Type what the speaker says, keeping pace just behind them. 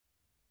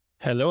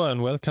Hello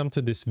and welcome to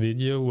this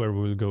video where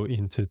we'll go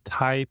into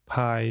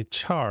Taipy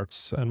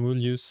charts, and we'll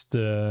use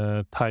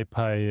the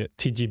Taipy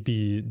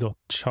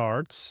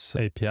tgb.charts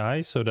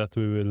API so that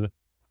we will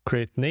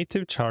create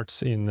native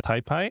charts in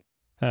Taipy.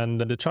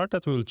 And the chart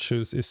that we'll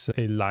choose is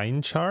a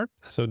line chart.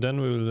 So then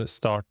we will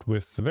start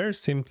with very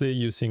simply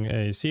using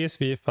a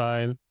CSV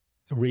file,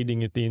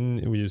 reading it in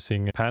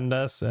using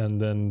pandas, and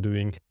then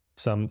doing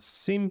some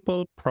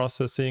simple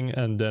processing,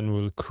 and then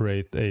we'll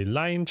create a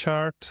line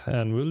chart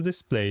and we'll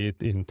display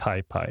it in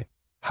Taipy.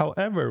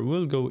 However,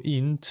 we'll go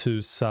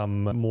into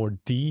some more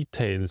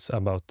details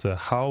about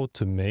how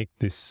to make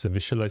this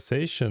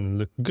visualization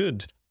look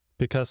good.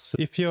 Because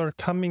if you're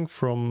coming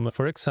from,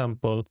 for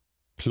example,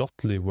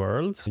 Plotly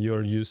world,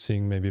 you're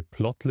using maybe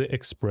Plotly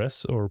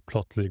Express or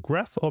Plotly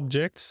graph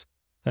objects,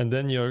 and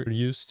then you're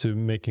used to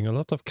making a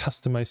lot of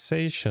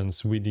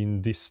customizations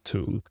within this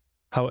tool.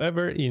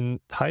 However, in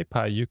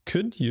Taipy, you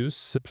could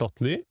use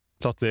Plotly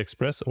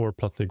Express or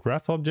Plotly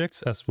graph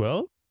objects as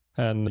well,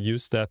 and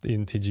use that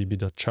in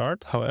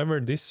tgb.chart. However,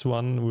 this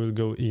one will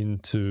go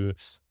into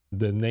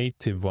the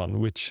native one,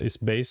 which is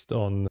based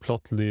on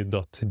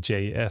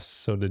plotly.js,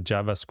 so the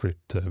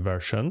JavaScript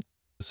version.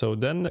 So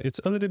then it's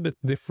a little bit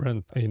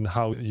different in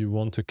how you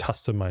want to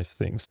customize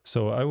things.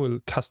 So I will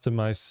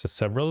customize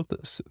several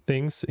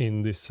things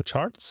in this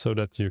chart so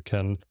that you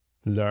can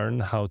learn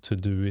how to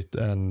do it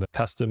and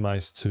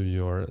customize to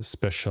your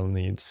special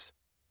needs.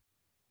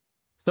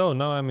 So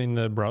now I'm in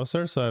the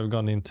browser, so I've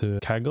gone into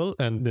Kaggle,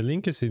 and the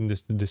link is in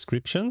this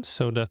description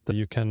so that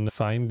you can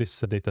find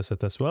this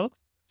dataset as well.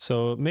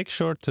 So make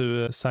sure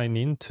to sign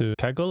in to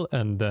Kaggle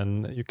and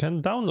then you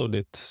can download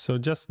it. So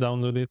just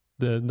download it,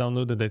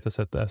 download the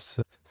dataset as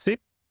zip.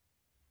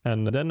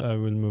 And then I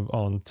will move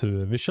on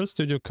to Visual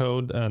Studio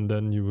Code, and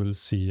then you will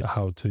see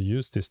how to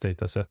use this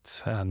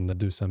dataset and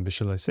do some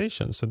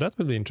visualization. So that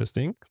will be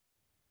interesting.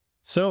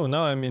 So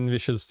now I'm in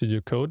Visual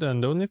Studio Code,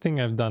 and the only thing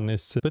I've done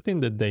is put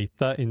in the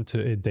data into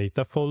a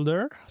data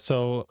folder.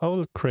 So I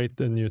will create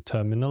a new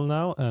terminal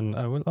now, and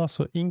I will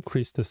also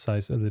increase the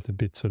size a little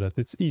bit so that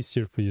it's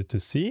easier for you to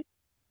see.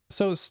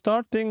 So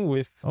starting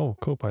with, oh,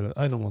 Copilot,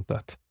 I don't want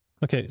that.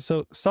 Okay,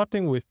 so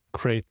starting with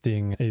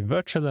creating a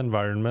virtual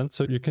environment.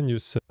 So you can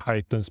use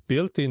Python's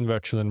built-in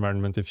virtual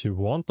environment if you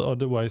want.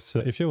 Otherwise,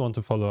 if you want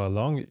to follow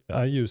along,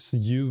 I use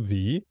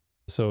UV.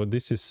 So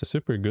this is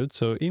super good.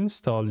 So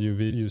install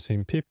UV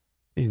using pip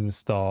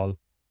install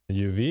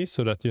UV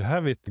so that you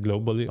have it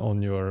globally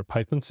on your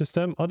Python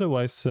system.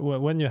 Otherwise,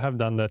 when you have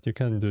done that, you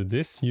can do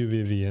this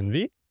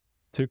UVVNV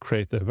to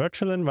create a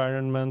virtual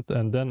environment,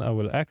 and then I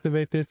will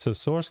activate it. So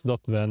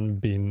source.ven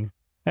bin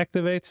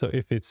activate. So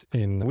if it's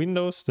in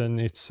Windows, then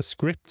it's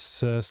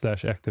scripts /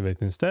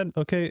 activate instead.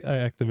 Okay, I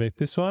activate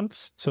this one.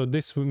 So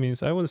this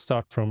means I will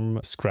start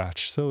from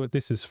scratch. So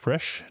this is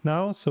fresh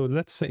now. So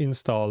let's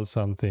install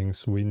some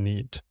things we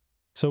need.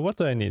 So what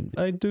do I need?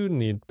 I do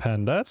need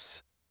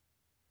pandas.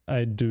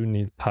 I do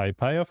need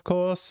Taipy, of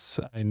course.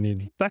 I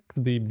need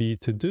DuckDB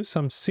to do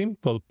some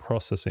simple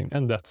processing,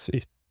 and that's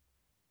it,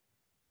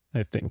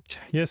 I think.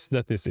 Yes,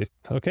 that is it.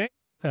 Okay.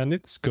 And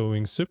it's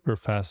going super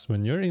fast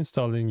when you're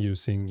installing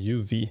using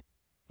UV.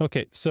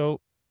 Okay,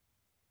 so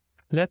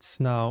let's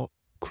now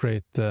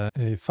create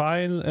a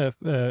file,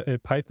 a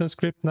Python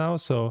script now.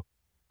 So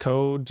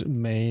code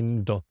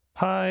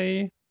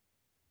main.py.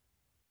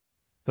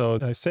 So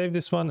I save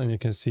this one and you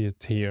can see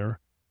it here.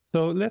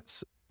 So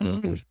let's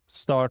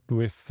start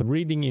with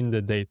reading in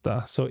the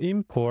data. So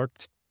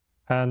import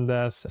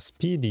pandas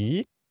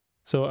SPD.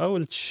 So I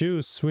will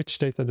choose, which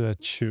data do I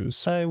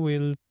choose? I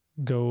will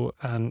go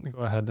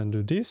ahead and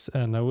do this,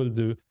 and I will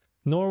do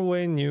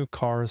Norway new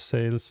car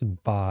sales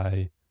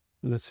by,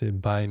 let's say,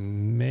 by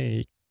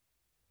make,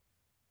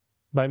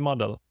 by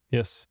model.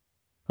 Yes.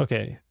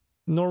 Okay.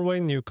 Norway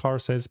new car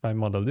sales by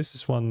model. This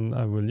is one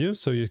I will use.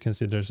 So you can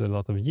see there's a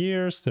lot of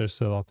years, there's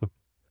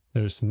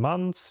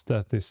months,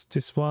 that is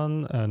this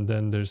one, and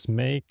then there's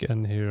make,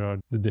 and here are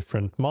the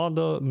different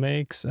model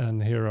makes,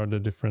 and here are the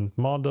different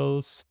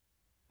models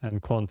and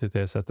quantity,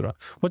 etc.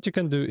 What you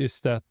can do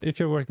is that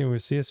if you're working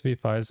with CSV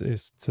files,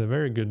 it's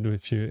very good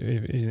if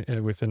you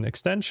with an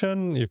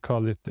extension. You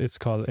call it, it's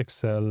called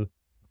Excel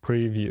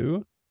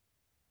preview,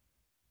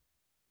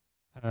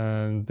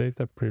 and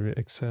data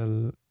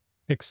preview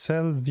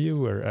Excel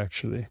viewer,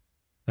 actually,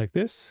 like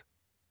this.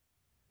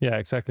 Yeah,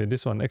 exactly.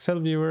 This one, Excel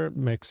viewer,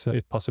 makes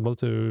it possible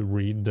to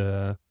read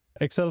the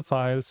Excel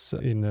files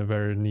in a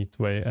very neat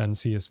way, and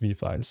CSV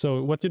files.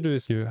 So what you do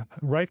is you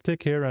right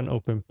click here and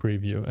open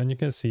preview, and you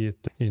can see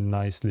it in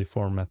nicely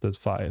formatted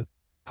file.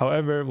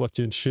 However, what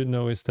you should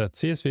know is that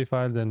CSV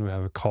file, then we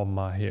have a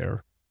comma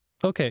here.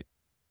 Okay,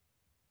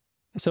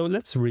 so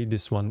let's read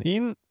this one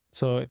in.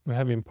 So we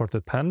have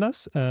imported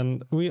pandas,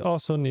 and we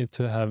also need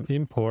to have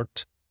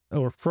import,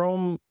 or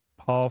from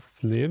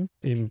pathlib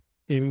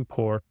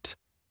import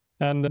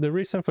And the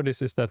reason for this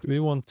is that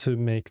we want to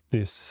make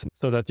this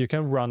so that you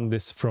can run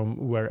this from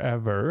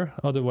wherever.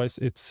 Otherwise,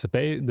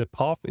 the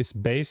path is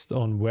based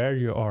on where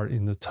you are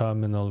in the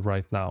terminal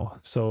right now.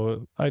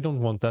 So I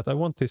don't want that. I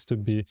want this to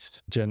be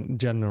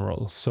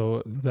general.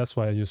 So that's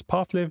why I use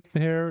pathlib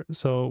here.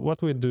 So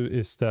what we do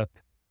is that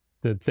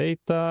the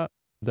data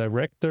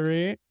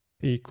directory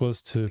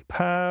equals to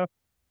path.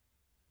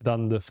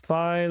 Then the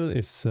file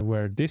is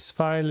where this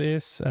file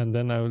is, and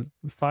then I will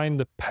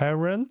find the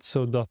parent.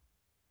 So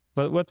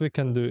but what we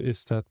can do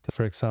is that,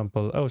 for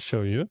example, I'll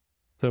show you.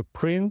 So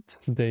print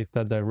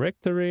data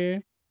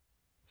directory.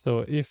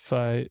 So if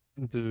I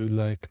do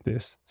like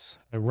this,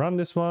 I run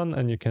this one,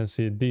 and you can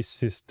see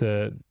this is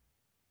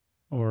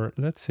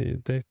let's see,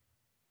 they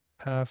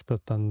have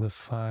that on the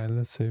file.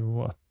 Let's see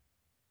what.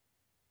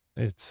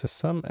 It's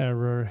some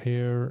error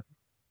here.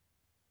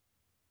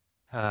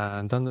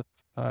 And on the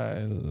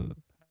file,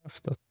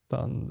 have that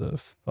on the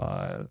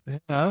file.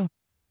 Yeah.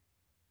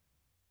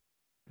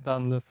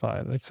 Done the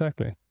file,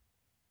 exactly.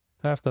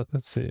 Have that,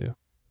 let's see.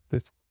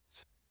 It's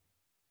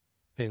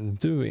been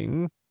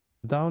doing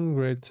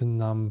downgrade to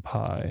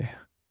numpy.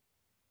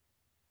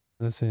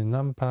 Let's see,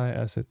 numpy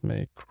as it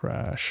may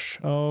crash.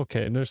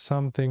 Okay, there's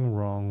something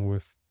wrong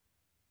with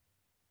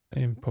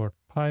import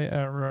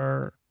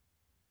PyArrow.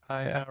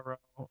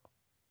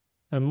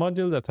 A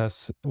module that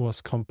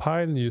was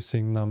compiled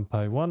using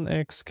numpy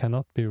 1x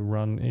cannot be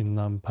run in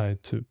numpy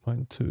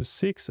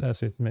 2.26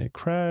 as it may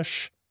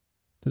crash.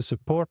 To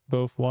support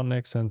both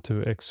 1x and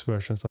 2x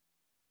versions.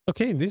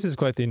 Okay, this is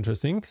quite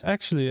interesting.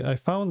 Actually, I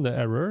found the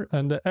error,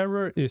 and the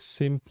error is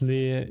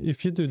simply,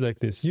 if you do like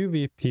this,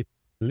 UV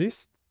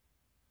list,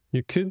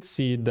 you could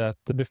see that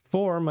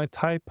before my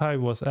Taipy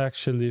was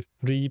actually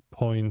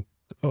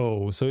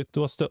 3.0, so it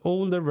was the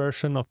older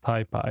version of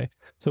Taipy.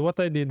 So what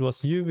I did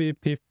was UV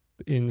pip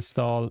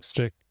install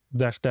 --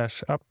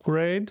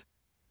 upgrade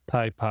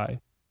Taipy.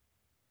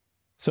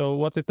 So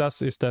what it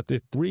does is that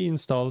it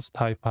reinstalls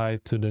Taipy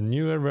to the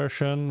newer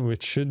version,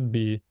 which should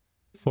be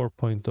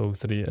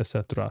 4.03,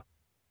 etc.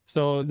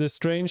 So the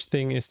strange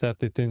thing is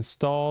that it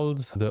installed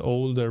the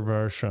older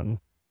version.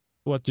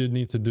 What you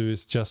need to do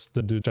is just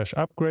do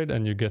 --upgrade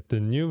and you get the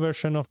new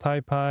version of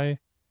Taipy.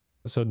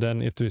 So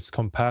then it is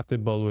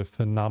compatible with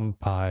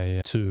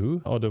numpy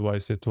 2.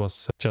 Otherwise it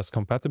was just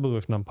compatible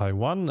with numpy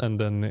 1, and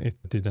then it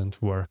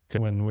didn't work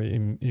when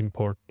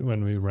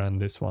we ran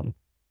this one.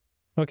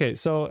 Okay,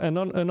 so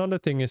another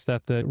thing is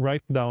that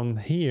right down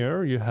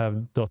here you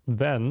have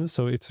 .then,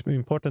 so it's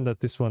important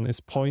that this one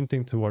is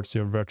pointing towards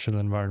your virtual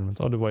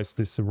environment. Otherwise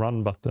this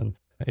run button,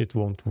 it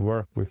won't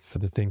work with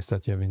the things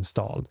that you have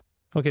installed.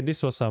 Okay,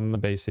 this was some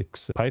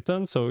basics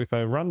Python. So if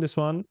I run this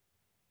one,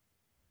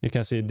 you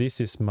can see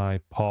this is my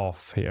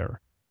path here.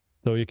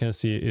 So you can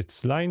see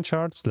it's line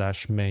chart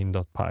 /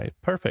 main.py.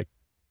 Perfect.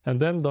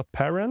 And then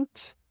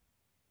 .parent.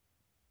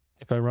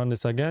 If I run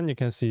this again, you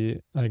can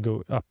see I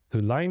go up to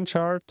line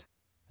chart.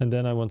 And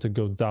then I want to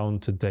go down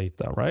to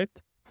data, right?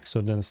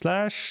 So then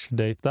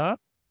 /data,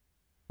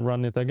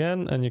 run it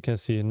again, and you can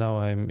see now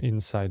I'm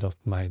inside of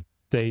my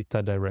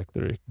data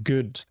directory.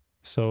 Good.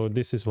 So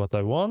this is what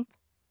I want.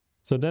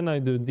 So then I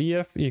do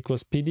df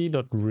equals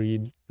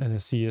pd.read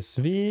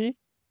csv,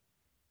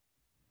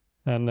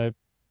 and I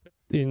put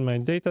in my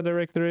data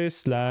directory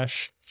 /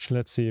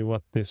 let's see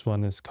what this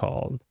one is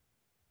called.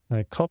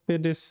 I copy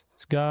this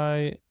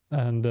guy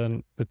and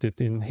then put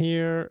it in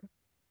here.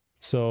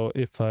 So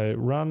if I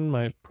run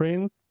my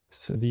print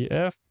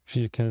df,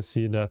 you can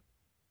see that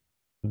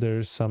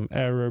there's some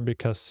error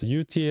because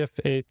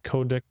UTF-8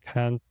 codec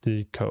can't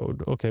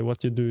decode. Okay,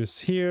 what you do is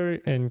here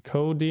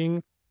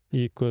encoding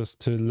equals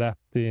to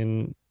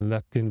Latin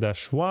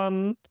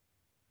 -1,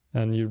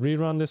 and you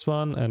rerun this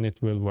one and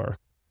it will work.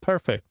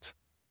 Perfect.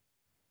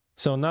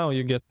 So now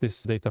you get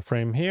this data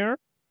frame here.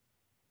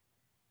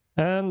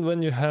 And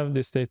when you have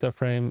this data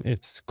frame,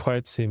 it's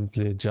quite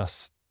simply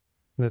just,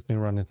 let me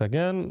run it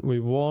again. We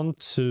want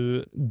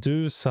to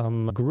do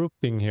some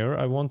grouping here.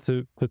 I want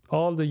to put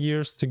all the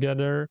years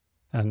together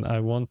and I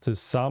want to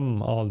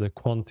sum all the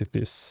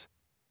quantities.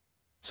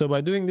 So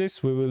by doing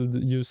this, we will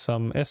use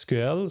some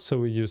SQL. So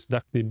we use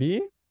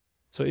duckdb.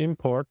 So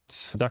import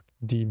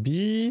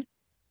duckdb.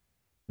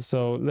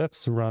 So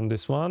let's run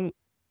this one.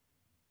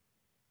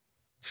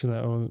 Actually,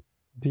 I will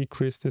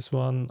decrease this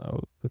one.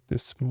 I'll put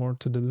this more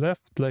to the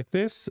left like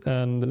this.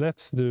 And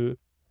let's do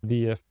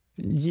df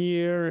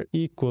year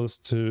equals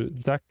to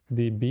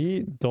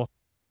duckdb dot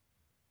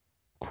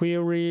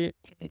query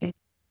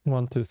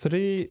 1, 2,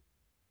 3.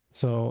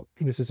 So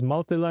this is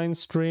multi-line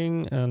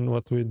string, and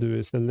what we do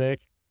is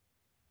select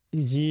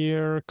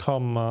year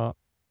comma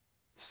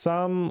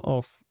sum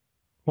of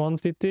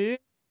quantity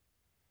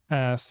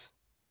as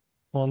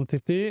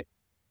quantity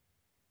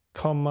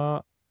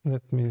comma,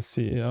 let me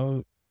see,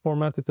 I'll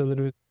format it a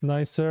little bit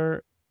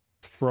nicer,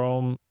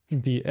 from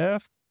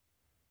df,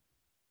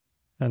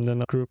 and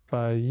then group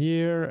by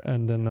year,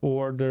 and then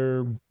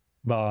order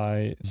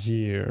by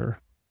year.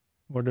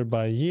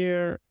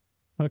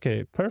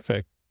 Okay,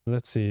 perfect.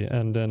 Let's see,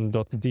 and then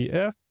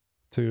 .df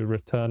to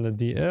return a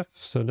df.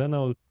 So then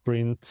I'll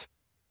print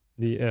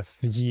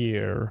df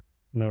year.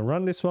 Now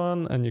run this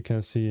one, and you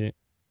can see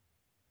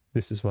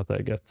this is what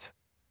I get.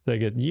 So I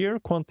get year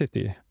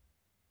quantity,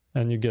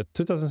 and you get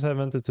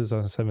 2007 to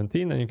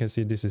 2017, and you can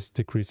see this is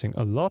decreasing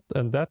a lot,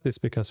 and that is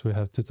because we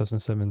have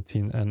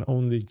 2017 and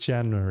only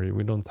January.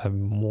 We don't have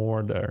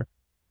more there.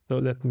 So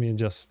let me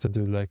just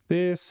do like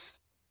this,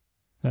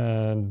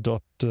 and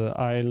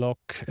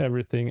 .ilock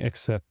everything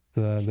except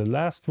the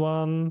last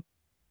one.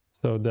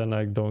 So then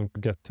I don't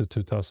get to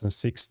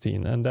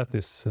 2016, and that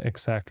is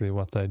exactly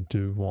what I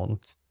do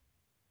want.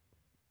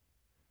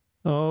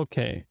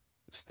 Okay,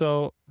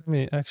 so let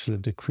me actually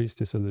decrease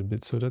this a little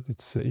bit so that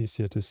it's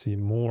easier to see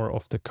more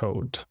of the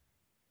code.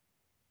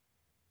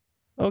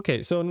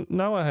 Okay, so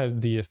now I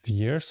have DF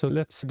year, so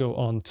let's go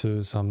on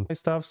to some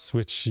stuffs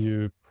which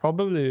you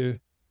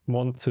probably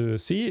want to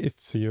see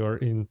if you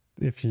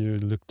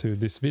look to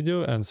this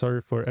video, and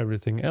sorry for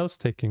everything else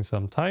taking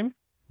some time,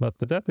 but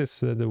that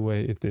is the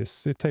way it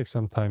is. It takes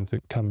some time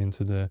to come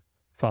into the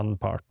fun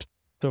part.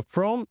 So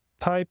from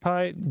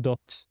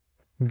taipy.gui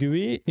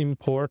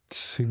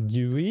import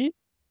GUI,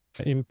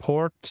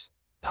 import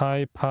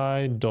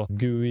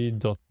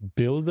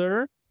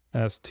taipy.gui.builder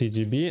as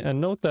TGB,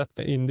 and note that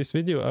in this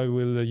video I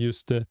will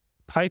use the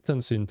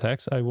Python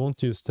syntax. I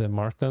won't use the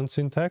Markdown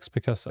syntax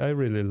because I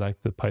really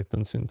like the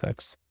Python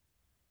syntax,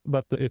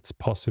 but it's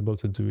possible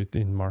to do it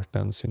in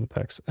Markdown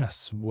syntax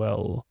as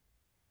well.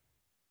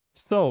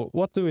 So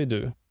what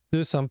do?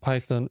 Do some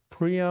Python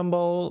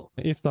preamble.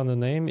 If done the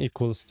name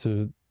equals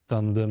to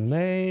done the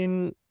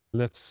main,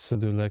 let's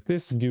do like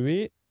this,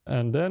 GUI,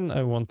 and then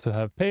I want to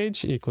have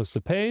page equals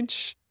to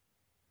page,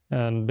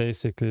 and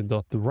basically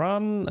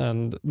 .run,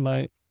 and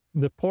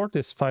the port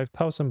is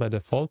 5000 by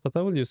default, but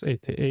I will use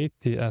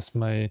 8080 as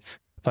my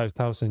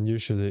 5000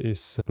 usually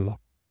is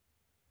blocked.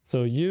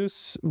 So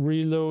use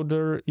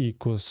reloader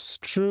equals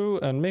true,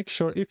 and make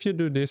sure if you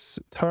do this,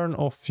 turn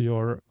off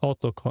your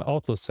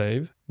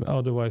autosave,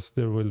 otherwise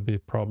there will be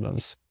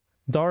problems.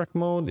 Dark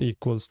mode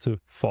equals to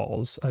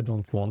false. I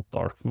don't want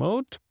dark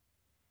mode.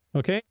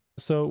 Okay,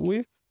 so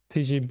with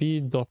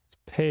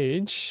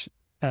tgb.page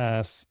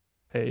as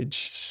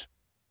page.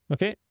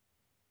 Okay,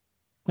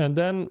 and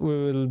then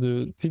we will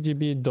do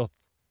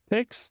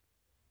tgb.text.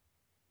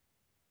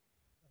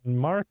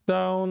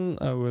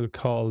 Markdown, I will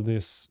call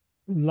this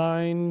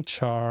line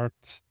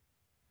chart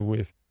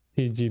with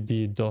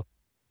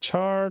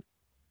tgb.chart,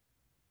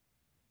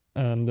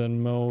 and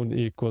then mode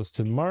equals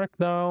to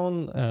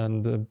markdown,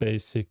 and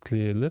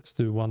basically let's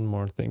do one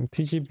more thing,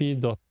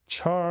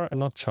 tgb.chart,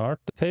 not chart,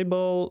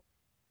 table,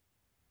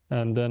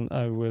 and then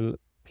I will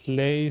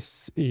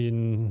place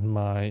in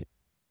my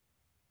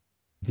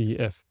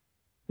df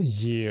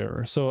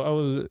year. So I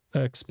will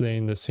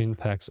explain the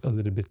syntax a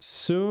little bit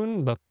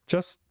soon, but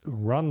just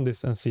run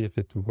this and see if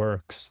it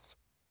works.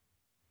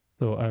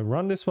 So I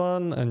run this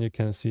one, and you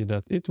can see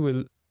that it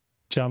will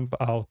jump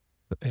out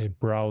a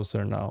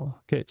browser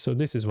now. Okay, so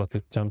this is what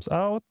it jumps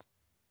out.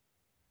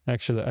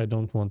 Actually, I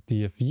don't want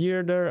df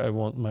year there. I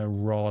want my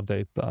raw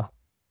data.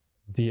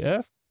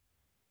 df,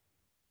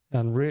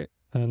 and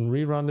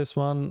rerun this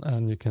one,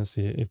 and you can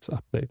see it's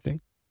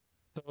updating.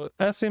 So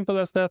as simple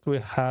as that, we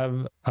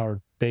have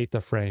our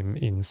data frame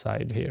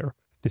inside here.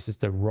 This is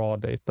the raw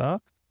data.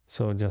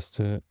 So just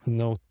to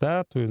note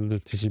that, we'll do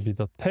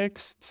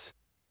tgb.text.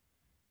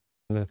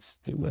 Let's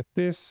do like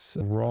this,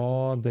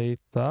 raw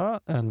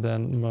data, and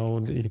then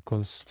mode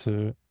equals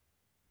to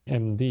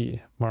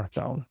md,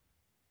 markdown.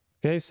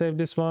 Okay, save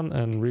this one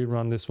and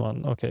rerun this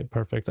one. Okay,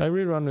 perfect. I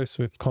rerun this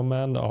with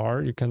Command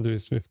R. You can do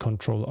this with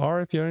Control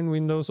R if you're in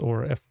Windows,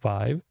 or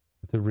F5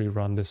 to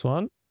rerun this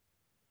one.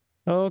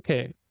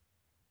 Okay,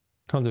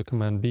 I'll do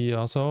Command B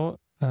also,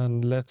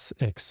 and let's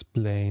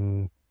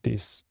explain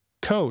this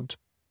code.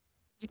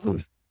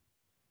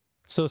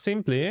 So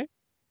simply,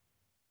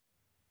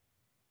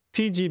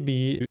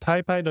 TGB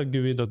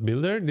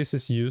taipy.gui.builder, this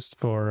is used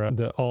for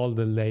all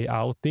the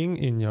layouting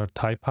in your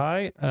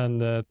Taipy,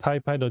 and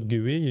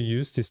taipy.gui, you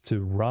use this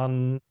to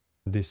run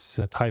this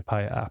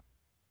Taipy app.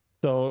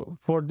 So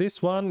for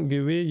this one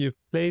GUI, you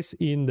place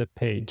in the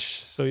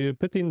page. So you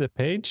put in the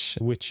page,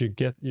 which you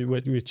get,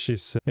 which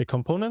is a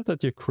component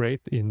that you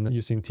create in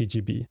using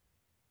TGB.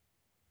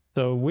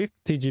 So with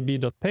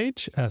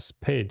tgb.page as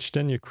page,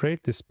 then you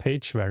create this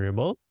page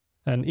variable.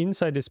 And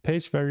inside this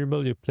page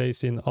variable, you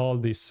place in all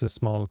these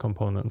small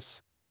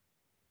components.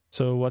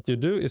 So what you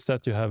do is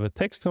that you have a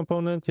text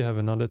component, you have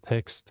another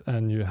text,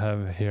 and you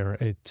have here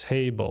a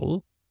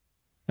table.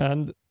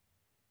 And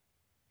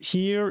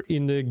here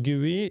in the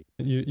GUI,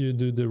 you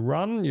do the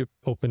run, you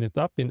open it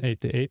up in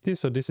 8080.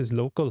 So this is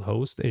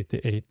localhost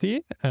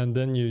 8080. And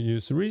then you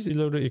use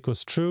reloader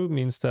equals true,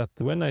 means that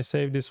when I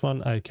save this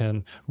one, I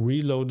can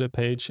reload the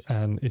page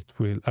and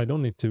I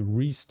don't need to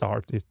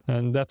restart it.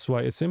 And that's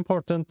why it's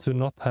important to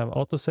not have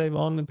autosave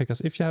on,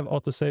 because if you have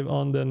autosave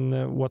on,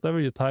 then whatever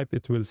you type,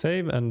 it will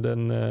save, and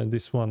then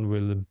this one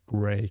will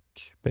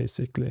break,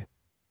 basically.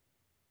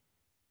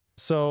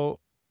 So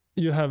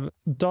you have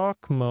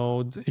dark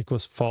mode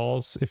equals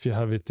false. If you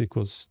have it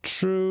equals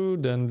true,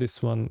 then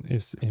this one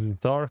is in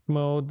dark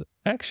mode.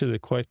 Actually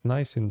quite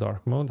nice in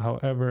dark mode.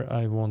 However,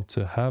 I want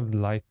to have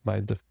light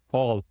by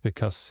default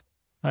because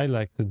I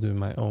like to do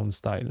my own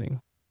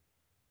styling.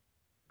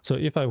 So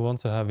if I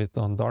want to have it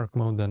on dark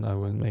mode, then I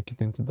will make it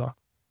into dark.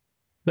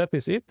 That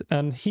is it.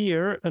 And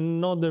here,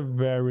 another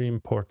very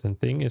important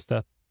thing is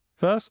that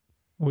first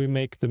we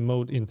make the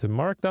mode into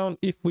markdown.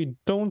 If we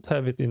don't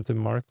have it into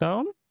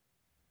markdown,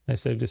 I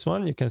save this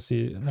one. You can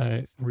see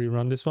I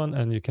rerun this one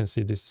and you can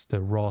see this is the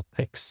raw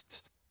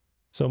text.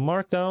 So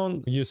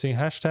markdown using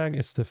hashtag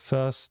is the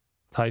first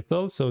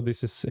title. So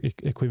this is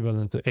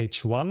equivalent to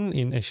H1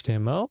 in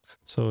HTML.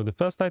 So the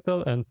first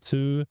title, and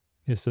 2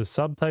 is a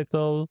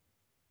subtitle,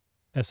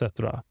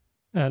 etc.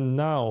 And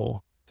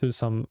now to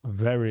some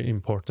very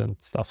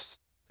important stuffs.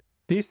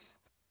 This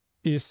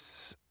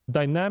is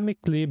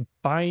dynamically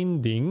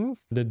binding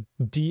the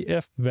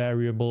df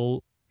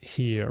variable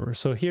here.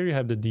 So here you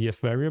have the df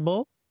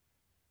variable.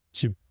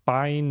 You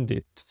bind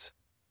it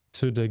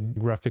to the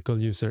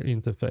graphical user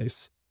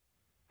interface.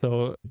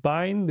 So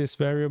bind this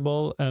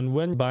variable, and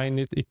when bind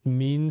it, it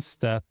means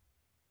that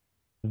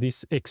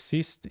this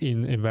exists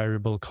in a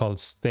variable called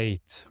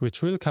state,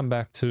 which we'll come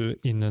back to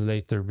in a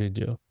later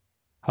video.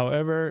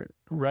 However,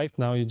 right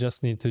now you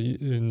just need to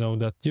know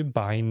that you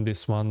bind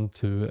this one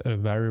to a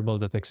variable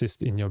that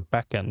exists in your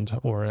backend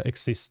or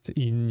exists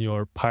in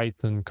your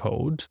Python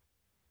code.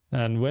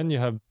 And when you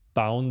have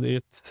bound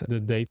it,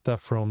 the data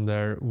from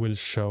there will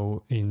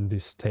show in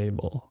this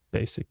table,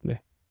 basically.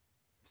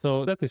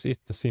 So that is it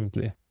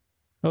simply.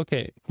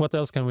 Okay, what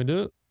else can we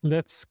do?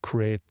 Let's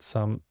create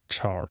some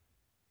chart.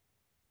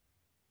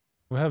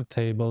 We have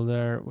table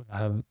there, we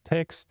have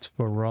text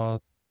for raw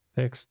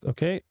text.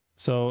 Okay,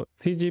 so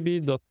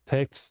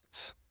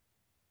tgb.text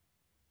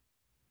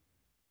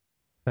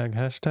tag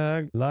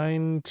hashtag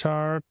line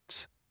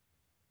chart.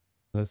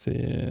 Let's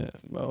see,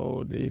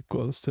 mode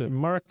equals to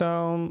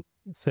markdown.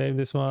 Save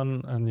this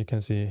one, and you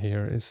can see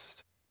here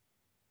is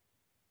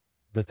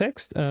the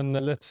text. And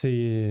let's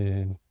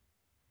see,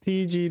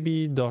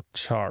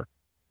 tgb.chart.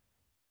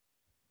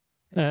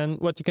 And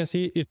what you can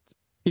see,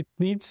 it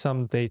needs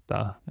some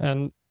data,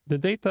 and the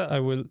data I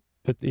will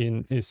put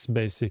in is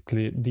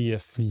basically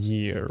df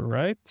year,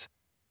 right?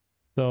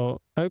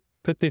 So I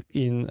put it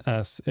in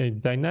as a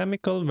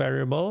dynamical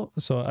variable.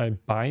 So I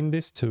bind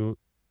this to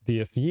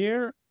df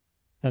year,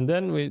 and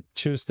then we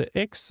choose the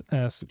x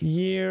as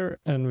year,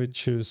 and we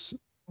choose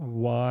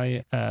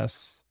y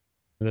as,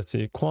 let's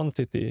say,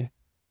 quantity.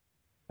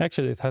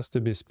 Actually, it has to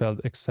be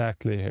spelled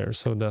exactly here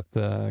so that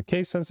the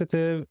case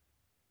sensitive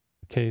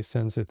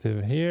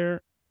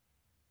here.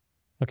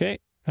 Okay,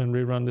 and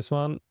rerun this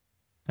one,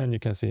 and you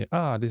can see,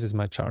 this is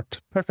my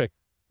chart. Perfect.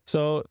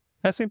 So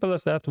as simple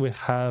as that, we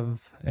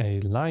have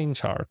a line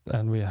chart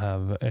and we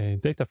have a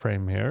data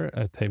frame here,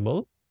 a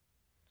table.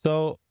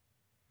 So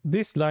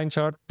this line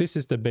chart, this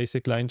is the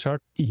basic line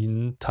chart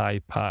in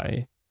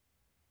Taipy.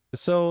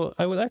 So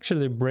I will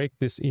actually break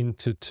this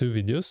into 2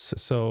 videos.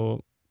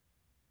 So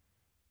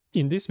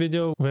in this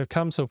video, we have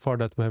come so far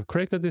that we have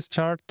created this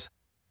chart.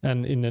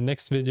 And in the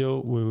next video,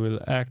 we will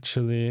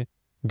actually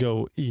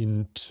go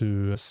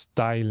into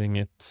styling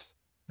it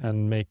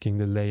and making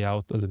the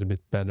layout a little bit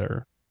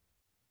better.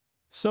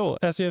 So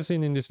as you have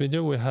seen in this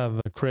video, we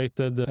have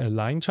created a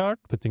line chart,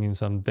 putting in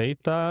some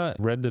data,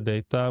 read the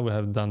data. We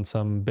have done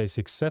some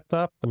basic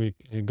setup. We've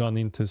gone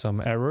into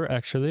some error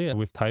actually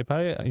with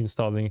Taipy,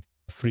 installing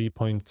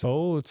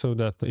 3.0 so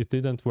that it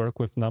didn't work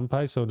with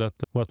NumPy. So that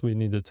what we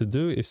needed to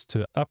do is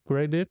to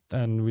upgrade it,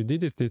 and we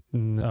did it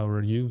in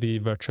our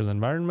UV virtual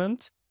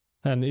environment.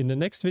 And in the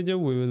next video,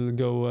 we will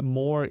go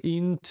more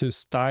into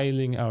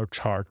styling our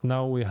chart.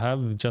 Now we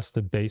have just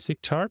a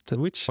basic chart,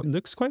 which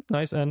looks quite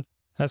nice. And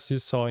as you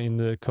saw in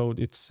the code,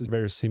 it's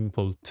very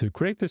simple to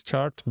create this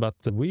chart, but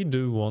we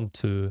do want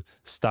to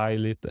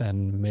style it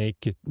and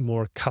make it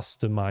more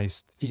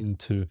customized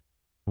into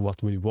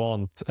what we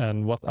want.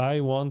 And what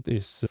I want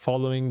is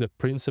following the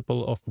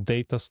principle of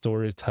data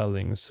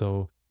storytelling.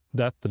 So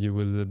that you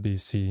will be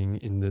seeing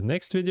in the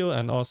next video,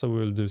 and also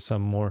we'll do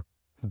some more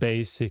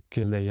basic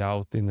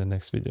layout in the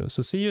next video.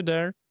 So see you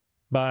there.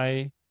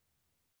 Bye.